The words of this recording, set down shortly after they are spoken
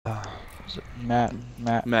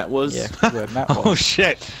Matt was. Yeah, where Matt was. Oh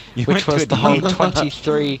shit! You Which went was to the a whole deep-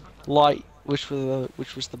 23 light, which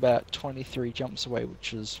was about 23 jumps away,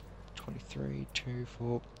 which is 23, 2,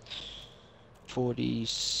 4, 40,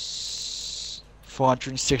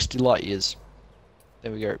 460 light years.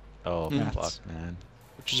 There we go. Oh Maths. fuck, man.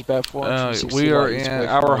 Which is about 460 We are light years in away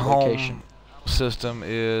from our location. home system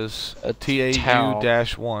is A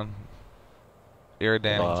TAU-1.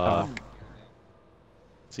 Danny. Fuck.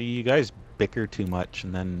 See, you guys bicker too much,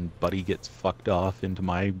 and then Buddy gets fucked off into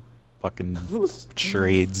my fucking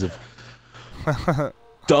charades of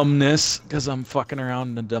dumbness because I'm fucking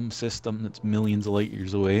around in a dumb system that's millions of light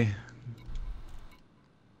years away.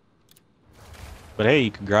 But hey,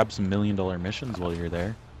 you can grab some $1 million missions while you're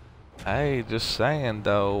there. Hey, just saying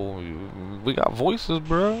though, we got voices,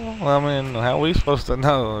 bro. I mean, how we supposed to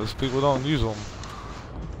know if people don't use them?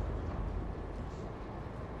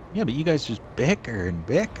 Yeah, but you guys just bicker and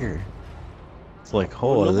bicker. It's like,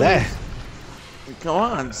 Well, holy. Come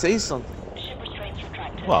on, say something.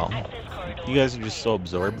 Well, you guys are just so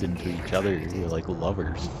absorbed into each other, you're like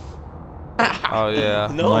lovers. Oh yeah,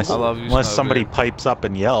 No. Unless, I love you. unless somebody Snowbeard. pipes up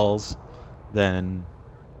and yells, then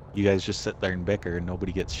you guys just sit there and bicker and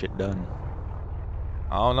nobody gets shit done.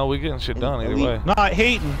 Oh no, we getting shit done either way. Not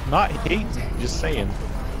hating, just saying.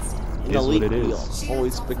 In Is the league, what it we is.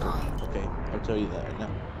 always bicker. Okay, I'll tell you that right now.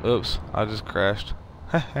 Oops, I just crashed.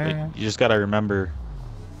 You just gotta remember,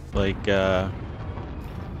 like,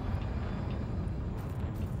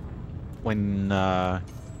 when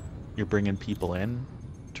you're bringing people in,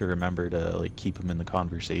 to remember to like keep them in the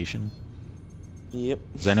conversation. Yep.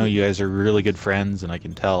 Because I know you guys are really good friends, and I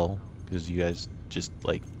can tell because you guys just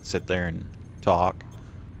like sit there and talk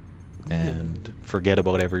and forget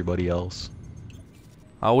about everybody else.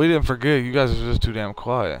 Oh, we didn't forget. You guys are just too damn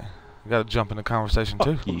quiet. You gotta jump in the conversation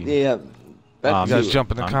too. Fuck you. Yeah. Back You to guys it.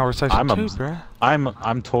 jump in the conversation I'm too, abs- bruh.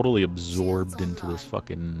 I'm totally absorbed into this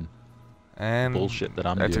fucking And bullshit that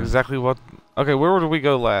I'm that's doing. exactly what. Okay, where did we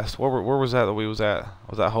go last? Where was that we was at?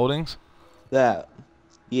 Was that Holdings? That.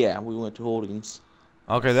 Yeah, we went to Holdings.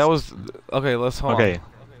 Okay, that was. Okay, let's hold Okay. on.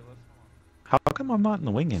 How come I'm not in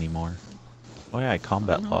the wing anymore? Oh yeah, I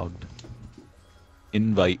combat I don't know. logged.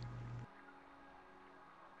 Invite.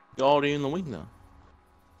 You're already in the wing now.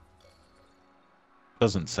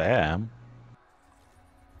 Doesn't say I am.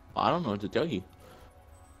 I don't know what to tell you.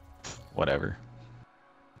 Whatever.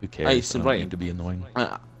 Who cares? Hey, I don't somebody- need to be in the wing.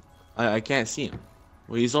 I can't see him.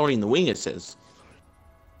 Well, he's already in the wing, it says.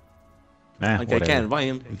 Nah, Like, whatever. I can't invite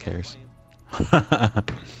him. Who cares?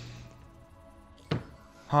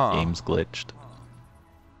 Huh? Game's glitched.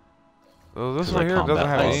 Well, this 'Cause right I here doesn't combat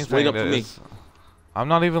have logged. anything. Wait up for that me. is- I'm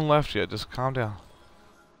not even left yet. Just calm down.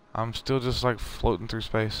 I'm still just like floating through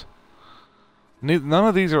space. None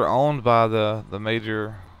of these are owned by the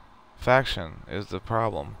major faction. Is the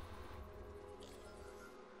problem?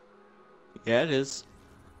 Yeah, it is.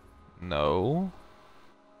 No.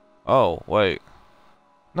 Oh wait.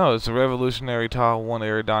 No, it's the Revolutionary Tile 1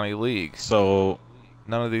 Eridani League. So,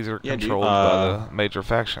 None of these are Yeah, dude. controlled by the major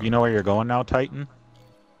faction. you know where you're going now, Titan?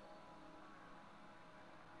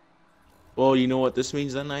 Well, you know what this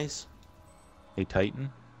means then, Ice? Hey,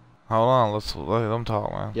 Titan? Hold on, let them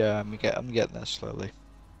talk, man. Yeah, I'm getting there slowly.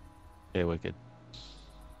 Hey, Wicked.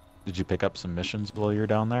 Did you pick up some missions while you're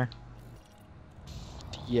down there?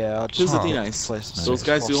 Yeah, I just Here's the wanna thing, get Ice. to places as Those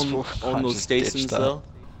guys who possible. own I those just ditched stations, that. though.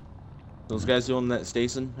 Those guys who own that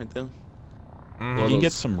station right there. Mhm. Well, You can get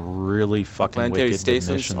those some really fucking planetary wicked good stations.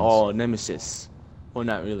 missions. Oh, Nemesis. Well,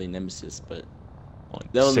 not really Nemesis, but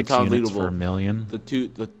Like they're on the 6 top units leaderboard. for $1 million. the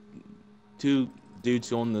two dudes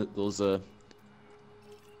who own those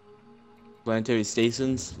planetary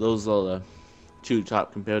stations. Those are the two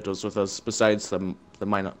top competitors with us, besides the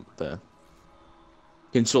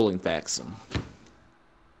controlling faction.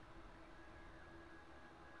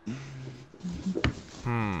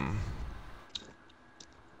 Hmm.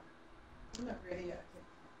 I'm not ready yet.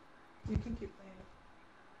 You can keep playing.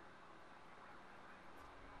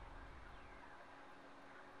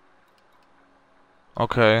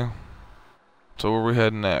 Okay. So where we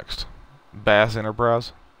heading next? Bass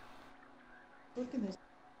Enterprise? Look at this.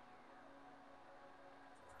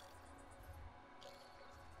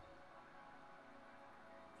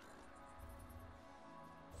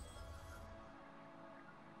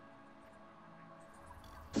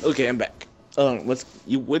 Okay, I'm back. Where do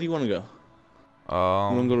you want to go? You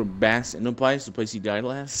want to go to Bass Enterprise, the place you died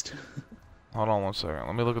last? Hold on one second.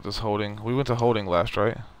 Let me look at this holding. We went to holding last,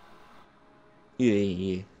 right?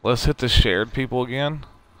 Yeah. Let's hit the shared people again.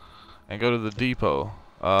 And go to the depot.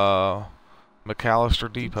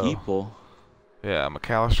 McAllister Depot. People. Yeah,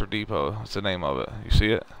 McAllister Depot. That's the name of it. You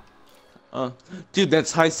see it? Dude,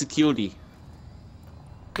 that's high security.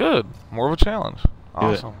 Good. More of a challenge.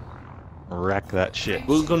 Awesome. Wreck that shit.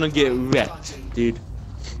 We're gonna get wrecked, dude.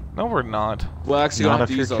 No, we're not. We're actually gonna have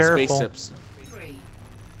to use our spaceships.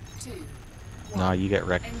 No, you get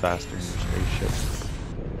wrecked faster in your spaceship.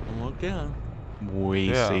 Okay.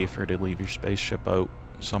 Way safer to leave your spaceship out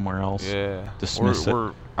somewhere else. Yeah. Dismiss it.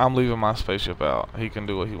 I'm leaving my spaceship out. He can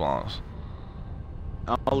do what he wants.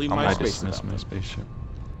 I'll leave my spaceship dismiss my spaceship.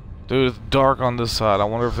 Dude, it's dark on this side. I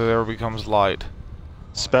wonder if it ever becomes light.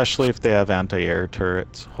 Especially if they have anti-air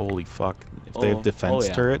turrets. Holy fuck. If they have defense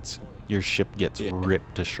turrets, your ship gets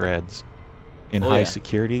ripped to shreds. In high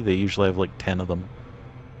security, they usually have like 10 of them.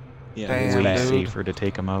 Yeah, damn, it's way safer to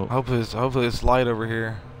take them out. Hopefully it's light over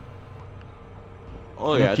here.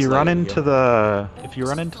 Oh yeah. If you run into the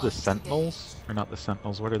Sentinels, or not the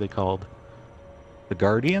Sentinels, what are they called? The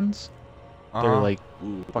Guardians. They're like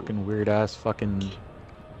fucking weird ass fucking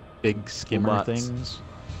big skimmer things.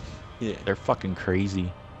 Yeah. They're fucking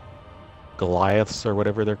crazy. Goliaths or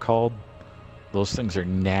whatever they're called. Those things are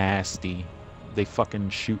nasty. They fucking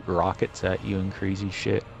shoot rockets at you and crazy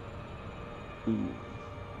shit.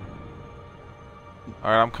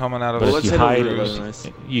 Alright, I'm coming out of But if you hide, nice.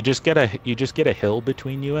 you just get a hill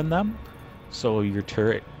between you and them, so your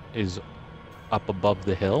turret is up above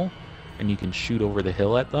the hill, and you can shoot over the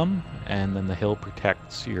hill at them, and then the hill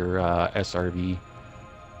protects your SRV.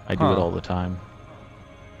 I do it all the time.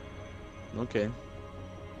 Okay.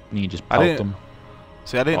 And you just pelt them.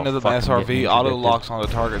 See, I didn't know that the SRV auto locks on the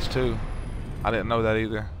targets too. I didn't know that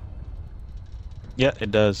either. Yeah,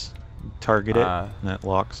 it does. Target it, and it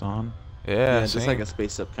locks on. Yeah, just like a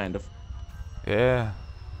space up kind of. Yeah.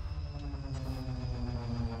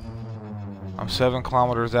 I'm 7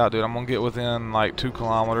 kilometers out, dude. I'm gonna get within like 2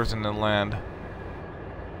 kilometers and then land.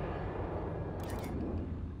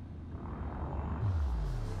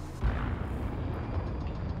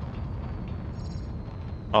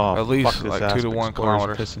 Oh, at least like 2 to 1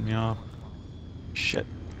 kilometers. Pissing me off. Shit.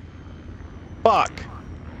 Fuck.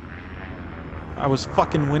 I was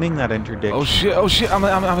fucking winning that interdiction. Oh shit! Oh shit! I'm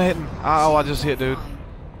hitting. Oh, I just hit, dude.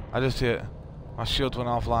 I just hit. My shields went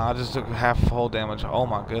offline. I just took half full damage. Oh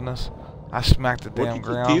my goodness! I smacked the damn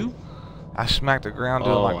ground. I smacked the ground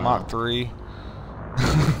doing like Mach 3.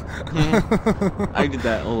 I did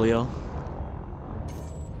that, Olio.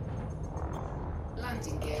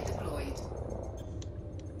 Landing gear deployed.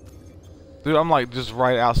 Dude, I'm like just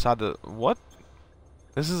right outside the what?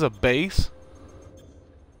 This is a base?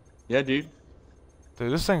 Yeah, dude.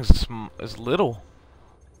 Dude, this thing's is little.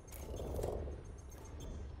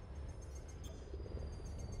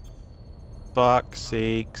 Fuck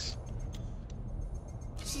sakes.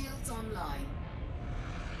 Shields online.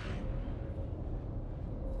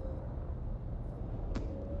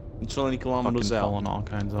 It's only kilometers fucking out. Pulling all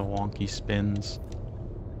kinds of wonky spins.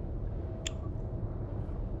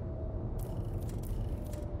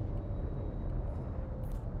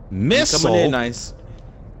 Missile? Coming in nice.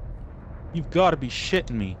 You've got to be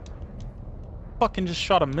shitting me. Fucking just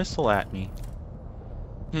shot a missile at me.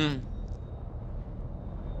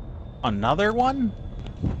 Another one?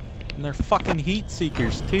 And they're fucking heat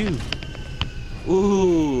seekers too.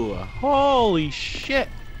 Ooh. Holy shit.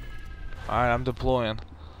 Alright, I'm deploying.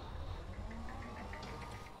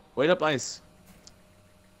 Wait up, Ice.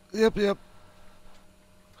 Yep.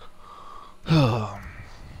 I'm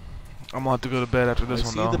gonna have to go to bed after this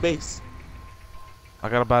one, see though. the base. I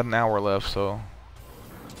got about an hour left, so.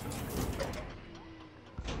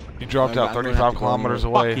 You dropped out 35 kilometers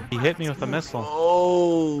away. Fuck, he hit me with a missile.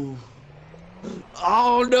 Oh.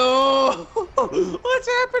 Oh no! What's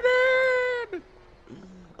happening?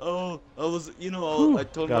 Oh, I was, you know, I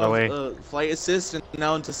told you I was flight assist, and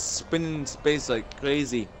now I'm just spinning in space like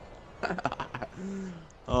crazy.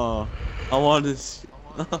 Oh, I want this.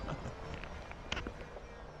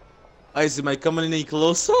 Ice, am I coming any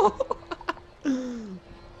closer? Hold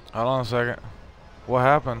on a second. What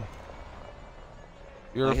happened?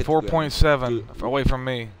 You're 4.7 away from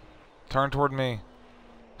me. Turn toward me.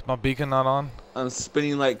 Is my beacon not on? I'm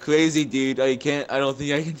spinning like crazy, dude. I don't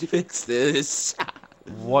think I can fix this.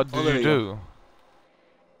 What did you do?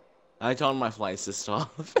 I turned my flight system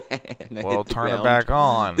off. Well, turn it back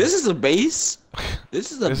on. This is a base?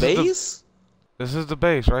 This is a base? This is the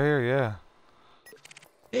base right here, yeah.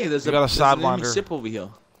 Hey, there's got a sidewinder ship over here.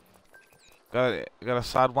 Got a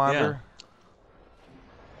sidewinder?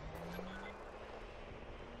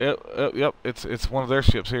 Yep. It's one of their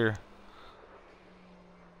ships here.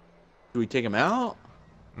 Do we take him out?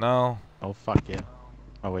 No. Oh fuck yeah.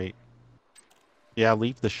 Oh wait. Yeah,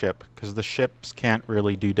 leave the ship, because the ships can't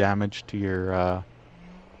really do damage to your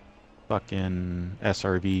fucking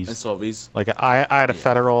SRVs. SRVs. Like I had a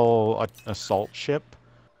federal assault ship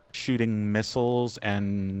shooting missiles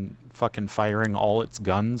and fucking firing all its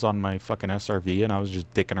guns on my fucking SRV, and I was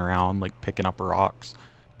just dicking around like picking up rocks.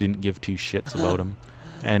 Didn't give two shits about him,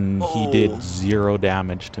 and he did 0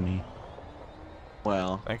 damage to me.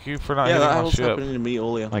 Wow. Thank you for not hitting my ship. Happening to me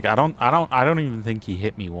earlier. Like I don't even think he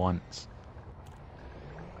hit me once.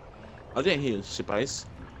 I didn't hit your ship, Ice.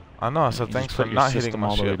 I know. I said You thanks just for put not your hitting system my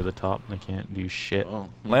all the way ship. to the top. They can't do shit. Oh,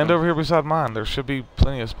 Land over here beside mine. There should be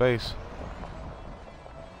plenty of space.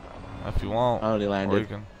 If you want. I already Or you landed.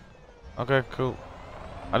 can. Okay, cool.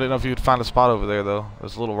 I didn't know if you'd find a spot over there though.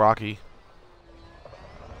 It's a little rocky.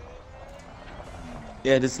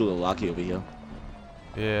 Yeah, this is a little rocky over here.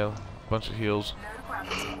 Yeah, bunch of hills.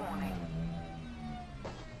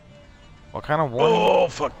 What kind of warning? Oh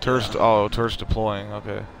fuck! Tourist. Oh, tourist deploying.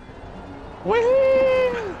 Okay. Whee!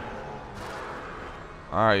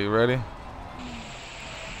 All right, you ready?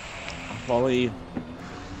 I'll follow you.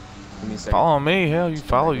 Give me a second. Follow me. Hell, you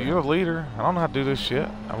follow. You're a leader. I don't know how to do this shit.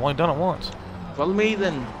 I've only done it once. Follow me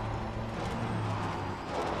then.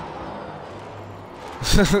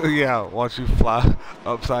 Yeah, watch you fly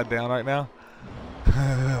upside down right now.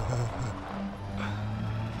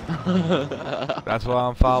 That's why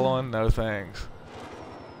I'm following. No thanks.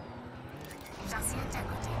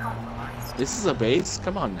 This is a base?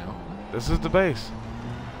 Come on now. This is the base.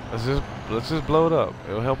 Let's just blow it up.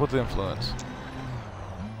 It'll help with influence.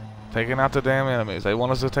 Taking out the damn enemies. They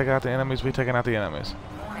want us to take out the enemies. We taking out the enemies.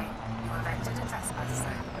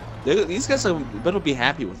 These guys better be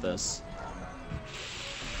happy with us.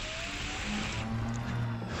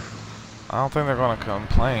 I don't think they're gonna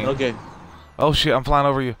complain. Okay. Oh shit! I'm flying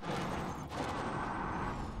over you.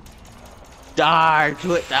 Die!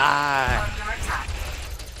 Do it! Die!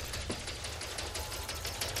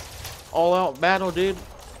 All out battle, dude.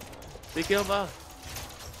 TakeOver.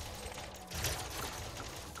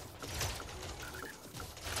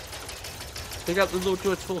 Take out the little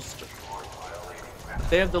turrets first.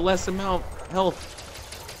 They have the less amount of health.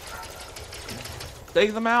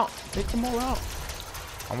 Take them out. Take them all out.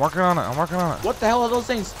 I'm working on it. I'm working on it. What the hell are those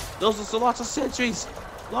things? Those are lots of sentries.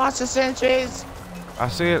 Lots of sentries. I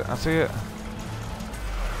see it. I see it.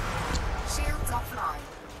 Shields offline.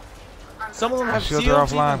 Some of them have Shields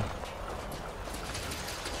shields. are offline. Even.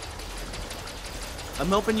 I'm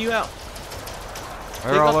helping you out.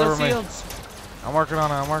 They're all over me. Shields. I'm working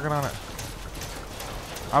on it. I'm working on it.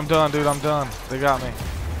 I'm done, dude. I'm done. They got me.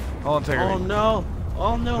 Hold integrity. Oh no.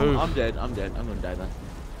 Oh no. Oof. I'm dead. I'm dead. I'm gonna die then.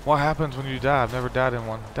 What happens when you die? I've never died in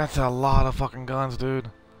one. That's a lot of fucking guns, dude.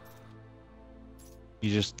 You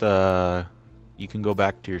just you can go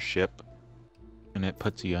back to your ship, and it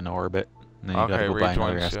puts you in orbit. And then you gotta go buy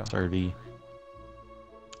another SRV.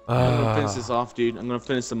 I'm gonna finish this off, dude. I'm gonna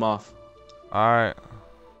finish them off. Alright.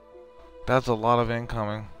 That's a lot of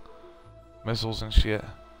incoming missiles and shit.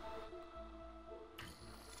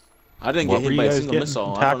 I didn't get hit by a single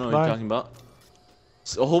missile. I don't know what you're talking about.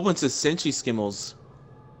 It's a whole bunch of sentry skimmels.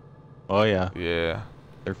 Oh yeah. Yeah.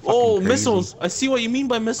 They're fucking crazy. Missiles! I see what you mean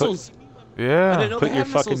by missiles. Yeah. I didn't know Put they your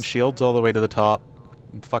had fucking missiles. shields all the way to the top.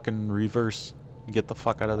 And fucking reverse. Get the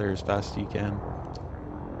fuck out of there as fast as you can.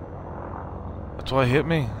 That's what hit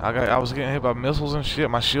me. I was getting hit by missiles and shit.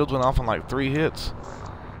 My shields went off in like 3 hits.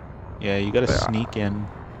 Yeah, you gotta sneak in.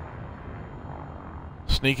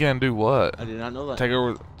 Sneak in and do what? I did not know that. Take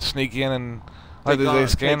over, sneak in and like they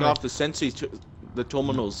scan take off the sentry, the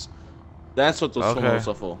terminals. That's what those terminals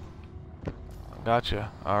are for.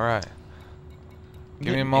 Gotcha. All right.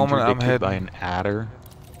 Give me a moment. I'm heading by an adder.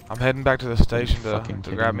 I'm heading back to the station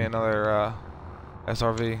to grab me me. another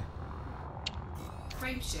SRV.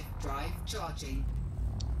 Frameshift drive charging.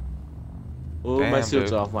 Oh, my Damn, suit's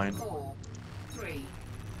dude. offline. 4, 3,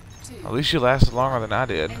 2. At least you lasted longer than I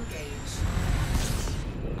did. Engage.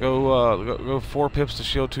 Go 4 pips to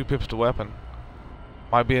shield, 2 pips to weapon.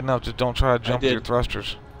 Might be enough. Just don't try to jump your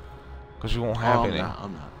thrusters, because you won't have any.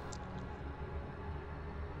 I'm not.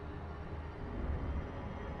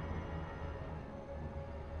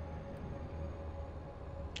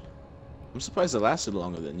 I'm surprised it lasted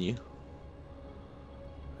longer than you.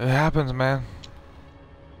 It happens, man.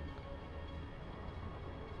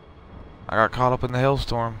 I got caught up in the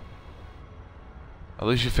hailstorm. At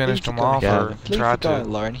least you finished him off, or Leave tried the guy to.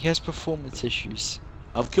 alone. He has performance issues.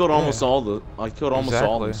 I've killed almost all the. I killed almost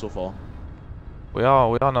all of them so far. We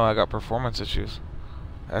all know I got performance issues.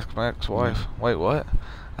 Ask my ex-wife. Wait, what?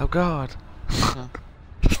 Oh God.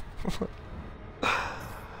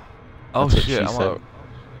 Oh That's what shit! she I'm said. up.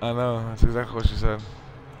 I know. That's exactly what she said.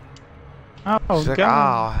 Oh She's like,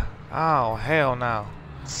 god. oh hell no.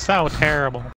 So terrible.